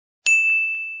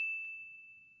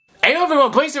Hey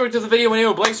everyone, AyoBlakester to the video and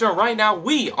AyoBlakester, and right now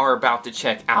we are about to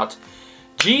check out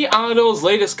G-IDLE's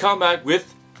latest comeback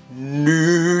with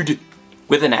Nxde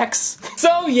with an X.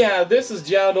 So yeah, this is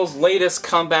G-IDLE's latest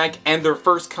comeback and their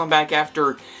first comeback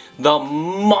after the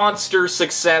monster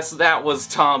success that was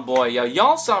Tomboy.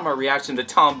 Y'all saw my reaction to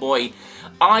Tomboy.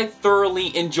 I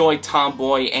thoroughly enjoyed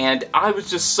Tomboy, and I was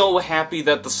just so happy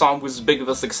that the song was as big of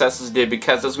a success as it did,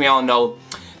 because as we all know,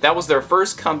 that was their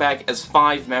first comeback as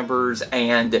 5 members,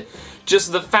 and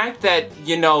just the fact that,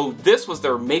 you know, this was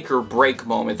their make or break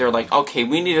moment. They're like, okay,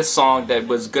 we need a song that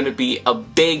was going to be a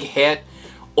big hit,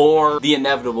 or the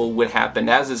inevitable would happen,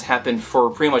 as has happened for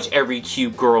pretty much every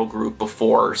cute girl group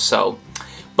before, so.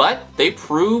 But they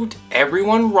proved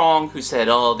everyone wrong who said,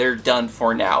 oh, they're done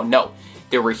for now. No,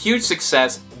 they were a huge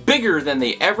success, bigger than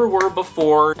they ever were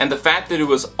before, and the fact that it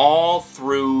was all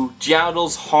through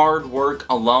G-IDLE's hard work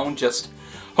alone, just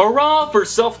hurrah for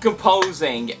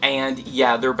self-composing. And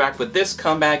yeah, they're back with this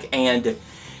comeback, and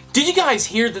did you guys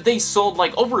hear that they sold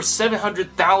like over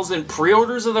 700,000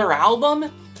 pre-orders of their album?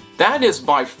 That is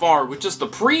by far, with just the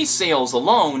pre-sales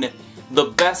alone, the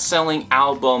best-selling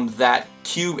album that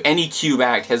any Cube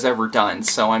act has ever done.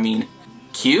 So I mean,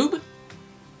 Cube?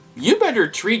 You better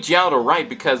treat G-IDLE right,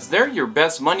 because they're your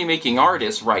best money-making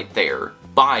artist right there,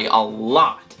 by a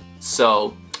lot.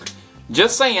 So,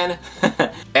 just saying.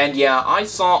 And yeah, I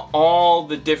saw all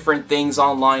the different things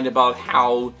online about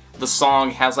how the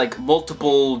song has like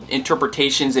multiple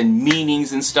interpretations and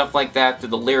meanings and stuff like that through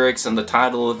the lyrics and the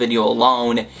title of the video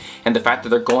alone, and the fact that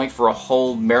they're going for a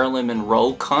whole Marylin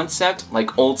Monroe concept,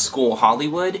 like old school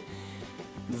Hollywood.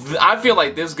 I feel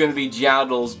like this is going to be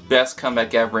G-IDLE's best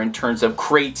comeback ever in terms of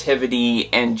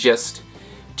creativity and just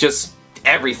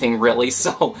everything, really.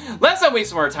 So, let's not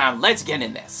waste more time. Let's get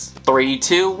in this. 3,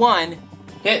 2, 1.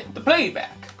 Hit the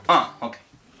playback. Okay.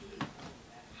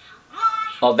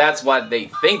 Oh, that's what they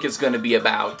think it's going to be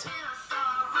about.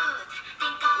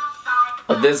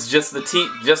 Oh, this is just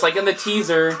just like in the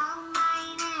teaser.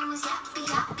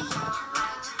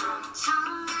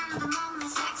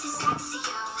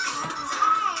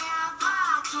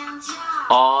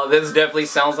 Oh, this definitely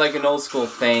sounds like an old school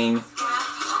thing.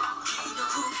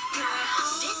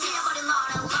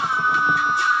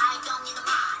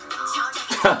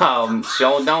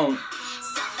 Sure don't.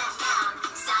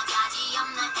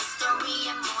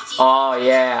 Oh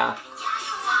yeah.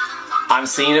 I'm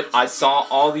seeing it. I saw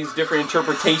all these different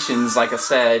interpretations, like I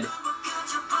said.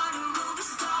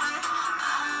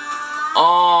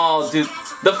 Oh, dude.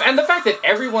 And the fact that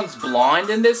everyone's blonde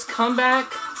in this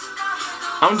comeback,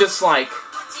 I'm just like,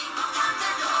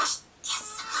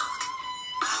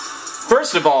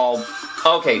 first of all,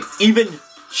 okay, even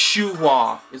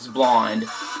SHUHUA is blonde.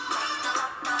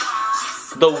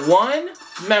 The one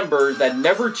member that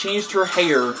never changed her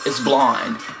hair is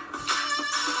blonde.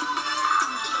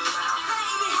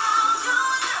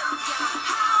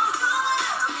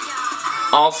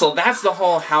 Also, that's the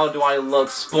whole how do I look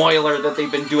spoiler that they've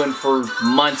been doing for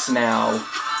months now.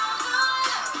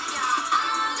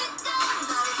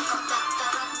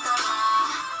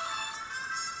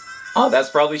 Oh, that's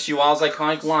probably SHUHUA's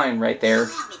iconic line right there,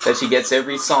 that she gets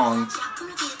every song.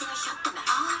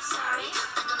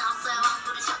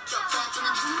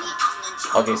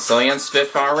 Okay, Soyeon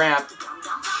Spitfire rap.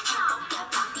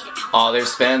 Oh, they're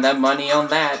spending that money on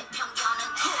that.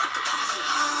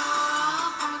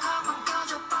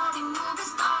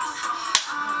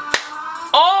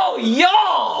 Oh,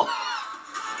 y'all!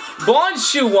 Blonde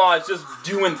SHUHUA is just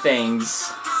doing things.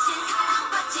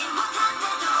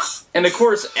 And of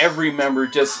course, every member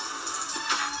just,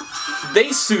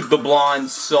 they suit the blonde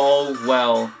so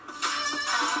well.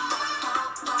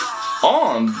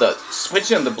 Oh, the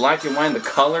switching on the black and white and the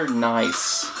color,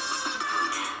 nice.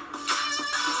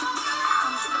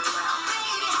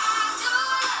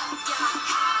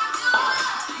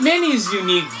 Minnie's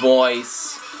unique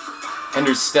voice and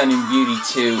her stunning beauty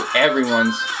too.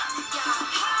 Everyone's.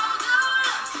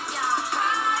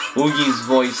 Woogie's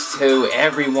voice too.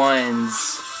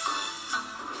 Everyone's.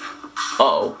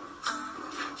 Uh-oh.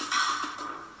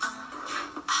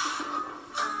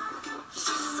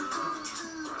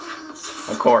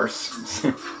 Of course.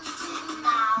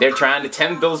 They're trying to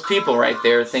tempt those people right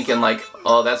there, thinking like,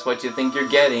 oh, that's what you think you're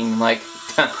getting. Like,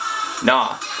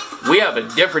 nah. We have a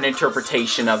different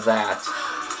interpretation of that.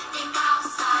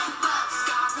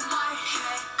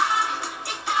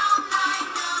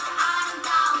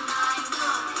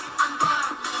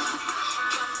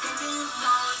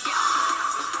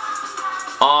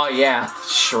 Oh yeah,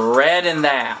 shredding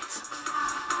that.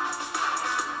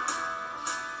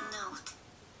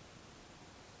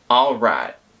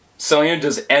 Alright, Soyeon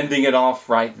just ending it off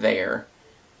right there.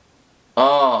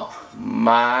 Oh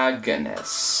my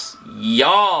goodness.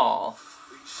 Y'all.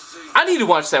 I need to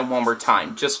watch that one more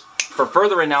time, just for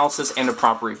further analysis and a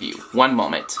proper review. One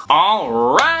moment.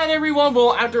 Alright everyone,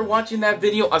 well after watching that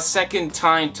video a second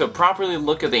time to properly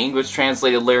look at the English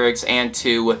translated lyrics and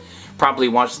to properly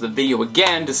watch the video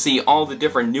again to see all the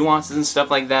different nuances and stuff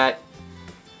like that,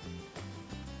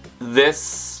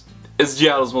 this is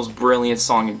G-IDLE's most brilliant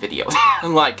song and video.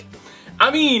 Like,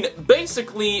 I mean,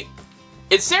 basically,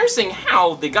 it's interesting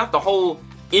how they got the whole,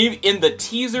 in the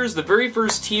teasers, the very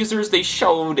first teasers, they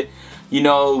showed, you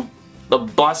know, the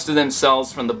bust of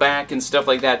themselves from the back and stuff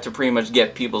like that to pretty much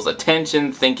get people's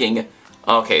attention, thinking,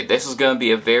 okay, this is going to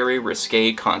be a very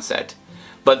risque concept.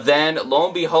 But then, lo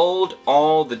and behold,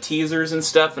 all the teasers and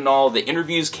stuff and all the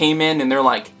interviews came in and they're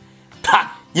like,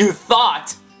 ha, you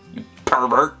thought, you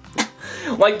pervert.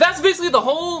 Like, that's basically the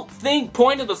whole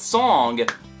point of the song,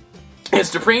 is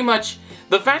to pretty much,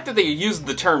 the fact that they used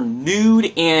the term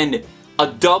nude in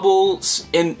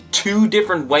in two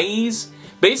different ways.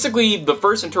 Basically, the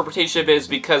first interpretation of it is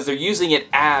because they're using it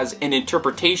as an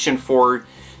interpretation for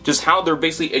just how they're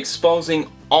basically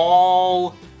exposing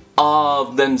all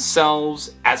of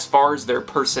themselves as far as their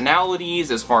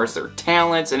personalities, as far as their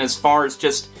talents, and as far as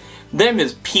just them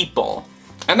as people.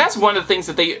 And that's one of the things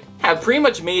that they have pretty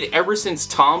much made ever since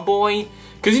Tomboy.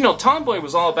 Because, you know, Tomboy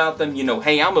was all about them, you know,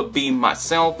 hey, I'm gonna be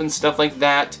myself and stuff like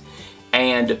that.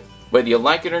 And whether you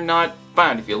like it or not,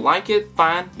 fine. If you like it,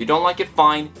 fine. If you don't like it,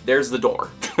 fine. There's the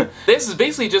door. This is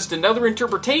basically just another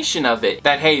interpretation of it.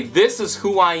 That, hey, this is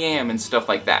who I am and stuff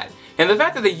like that. And the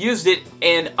fact that they used it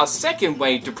in a second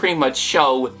way to pretty much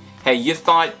show, hey, you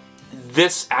thought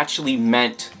this actually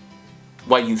meant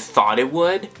what you thought it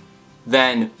would,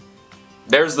 then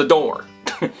there's the door.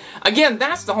 Again,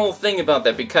 that's the whole thing about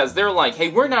that, because they're like, hey,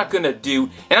 we're not gonna do,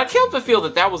 and I can't but feel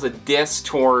that that was a diss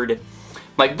toward,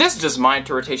 like, this is just my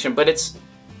interpretation, but it's,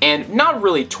 and not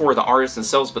really toward the artists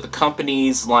themselves, but the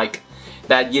companies, like,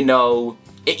 that, you know,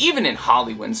 even in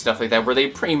Hollywood and stuff like that, where they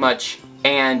pretty much,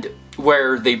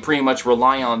 where they pretty much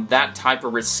rely on that type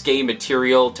of risque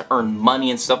material to earn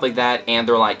money and stuff like that, and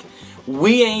they're like,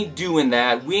 we ain't doing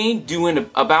that, we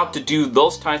ain't about to do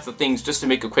those types of things just to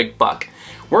make a quick buck.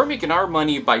 We're making our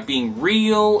money by being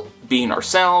real, being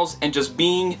ourselves, and just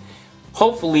being,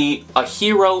 hopefully, a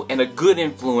hero and a good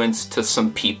influence to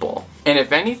some people. And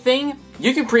if anything,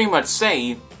 you can pretty much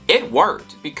say it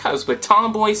worked, because with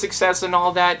Tomboy success and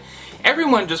all that,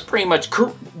 everyone just pretty much,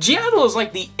 G-IDLE is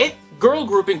like the it girl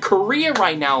group in Korea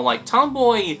right now. Like,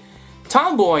 Tomboy,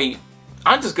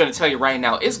 I'm just gonna tell you right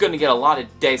now, it's gonna get a lot of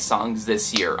daesongs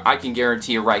this year. I can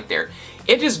guarantee you right there.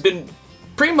 It has been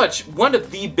pretty much one of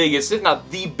the biggest, if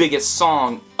not the biggest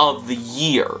song of the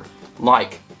year.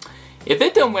 Like, if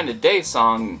it don't win a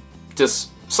daesong,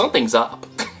 just something's up.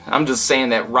 I'm just saying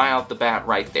that right off the bat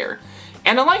right there.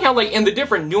 And I like how, like, in the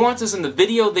different nuances in the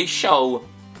video, they show,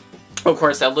 of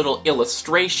course, that little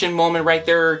illustration moment right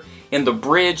there in the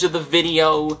bridge of the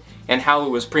video, and how it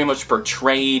was pretty much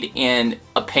portrayed in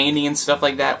a painting and stuff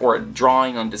like that, or a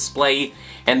drawing on display,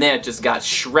 and then it just got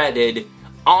shredded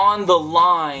on the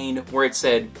line where it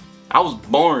said, I was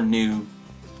born nude,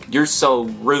 you're so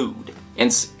rude.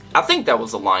 And I think that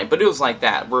was the line, but it was like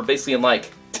that, where basically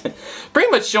like,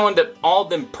 pretty much showing that all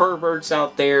them perverts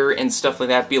out there and stuff like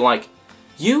that be like,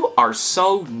 you are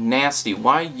so nasty,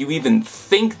 why you even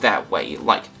think that way?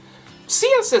 Like,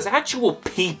 see us as actual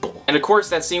people. And of course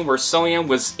that scene where Soyeon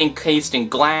was encased in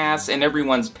glass and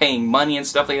everyone's paying money and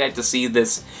stuff like that to see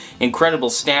this incredible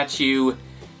statue.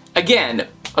 Again,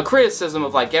 a criticism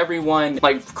of like everyone,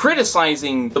 like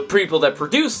criticizing the people that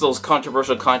produce those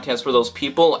controversial contents for those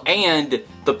people and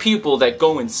the people that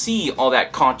go and see all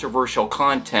that controversial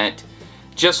content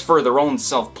just for their own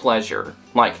self-pleasure.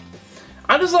 Like,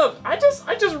 I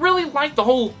just really like the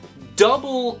whole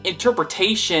double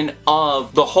interpretation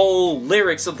of the whole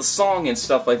lyrics of the song and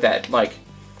stuff like that. Like,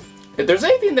 if there's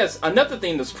anything another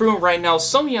thing that's proven right now,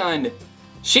 Soyeon,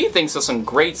 she thinks of some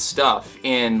great stuff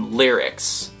in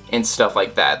lyrics and stuff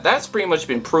like that. That's pretty much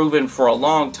been proven for a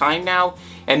long time now,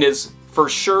 and is for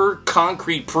sure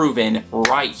concrete proven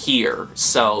right here.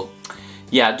 So,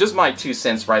 yeah, just my 2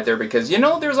 cents right there, because, you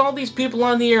know, there's all these people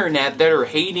on the internet that are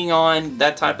hating on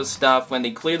that type of stuff when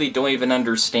they clearly don't even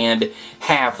understand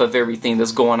half of everything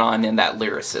that's going on in that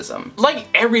lyricism. Like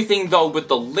everything, though, with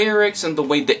the lyrics and the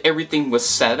way that everything was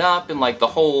set up, and like the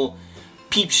whole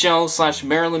peep show /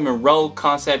 Marylin Monroe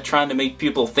concept, trying to make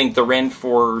people think they're in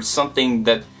for something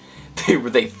that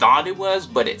they thought it was,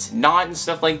 but it's not, and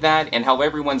stuff like that, and how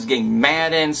everyone's getting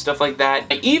mad and stuff like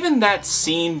that. Even that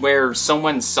scene where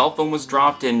someone's cell phone was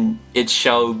dropped and it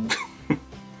showed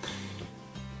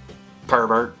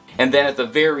pervert And then at the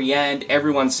very end,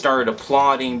 everyone started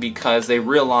applauding because they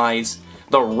realized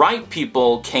the right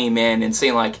people came in and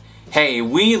saying like, hey,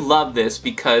 we love this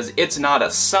because it's not a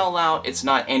sellout, it's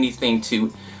not anything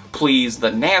to please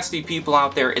the nasty people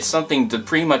out there, it's something to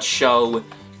pretty much show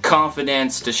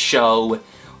confidence, to show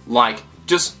like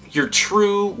just your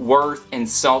true worth and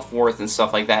self-worth and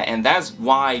stuff like that. And that's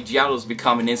why G-IDLE's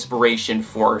become an inspiration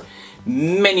for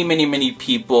many, many, many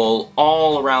people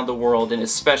all around the world, and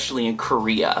especially in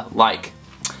Korea. Like,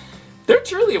 they're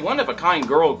truly a one-of-a-kind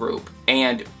girl group,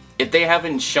 and if they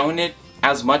haven't shown it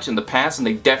as much in the past, and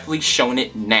they've definitely shown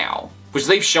it now, which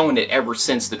they've shown it ever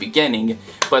since the beginning,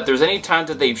 but if there's any time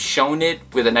that they've shown it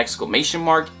with an exclamation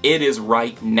mark, it is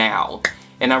right now.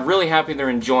 And I'm really happy they're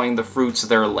enjoying the fruits of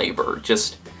their labor.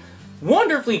 Just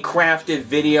wonderfully crafted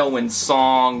video and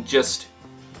song, just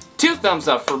 2 thumbs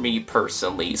up for me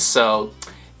personally. So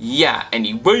yeah,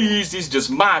 anyways, these are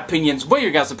just my opinions. What are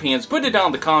your guys' opinions? Put it down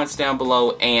in the comments down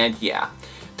below, and yeah.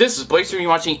 This is Blakester, and you're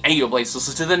watching AyoBlakester.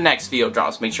 Listen to the next video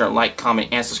drops. Make sure to like, comment,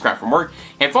 and subscribe for more.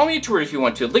 And follow me on Twitter if you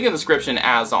want to. Link in the description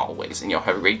as always. And y'all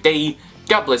have a great day.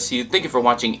 God bless you. Thank you for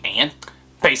watching, and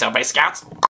peace out, Bay Scouts.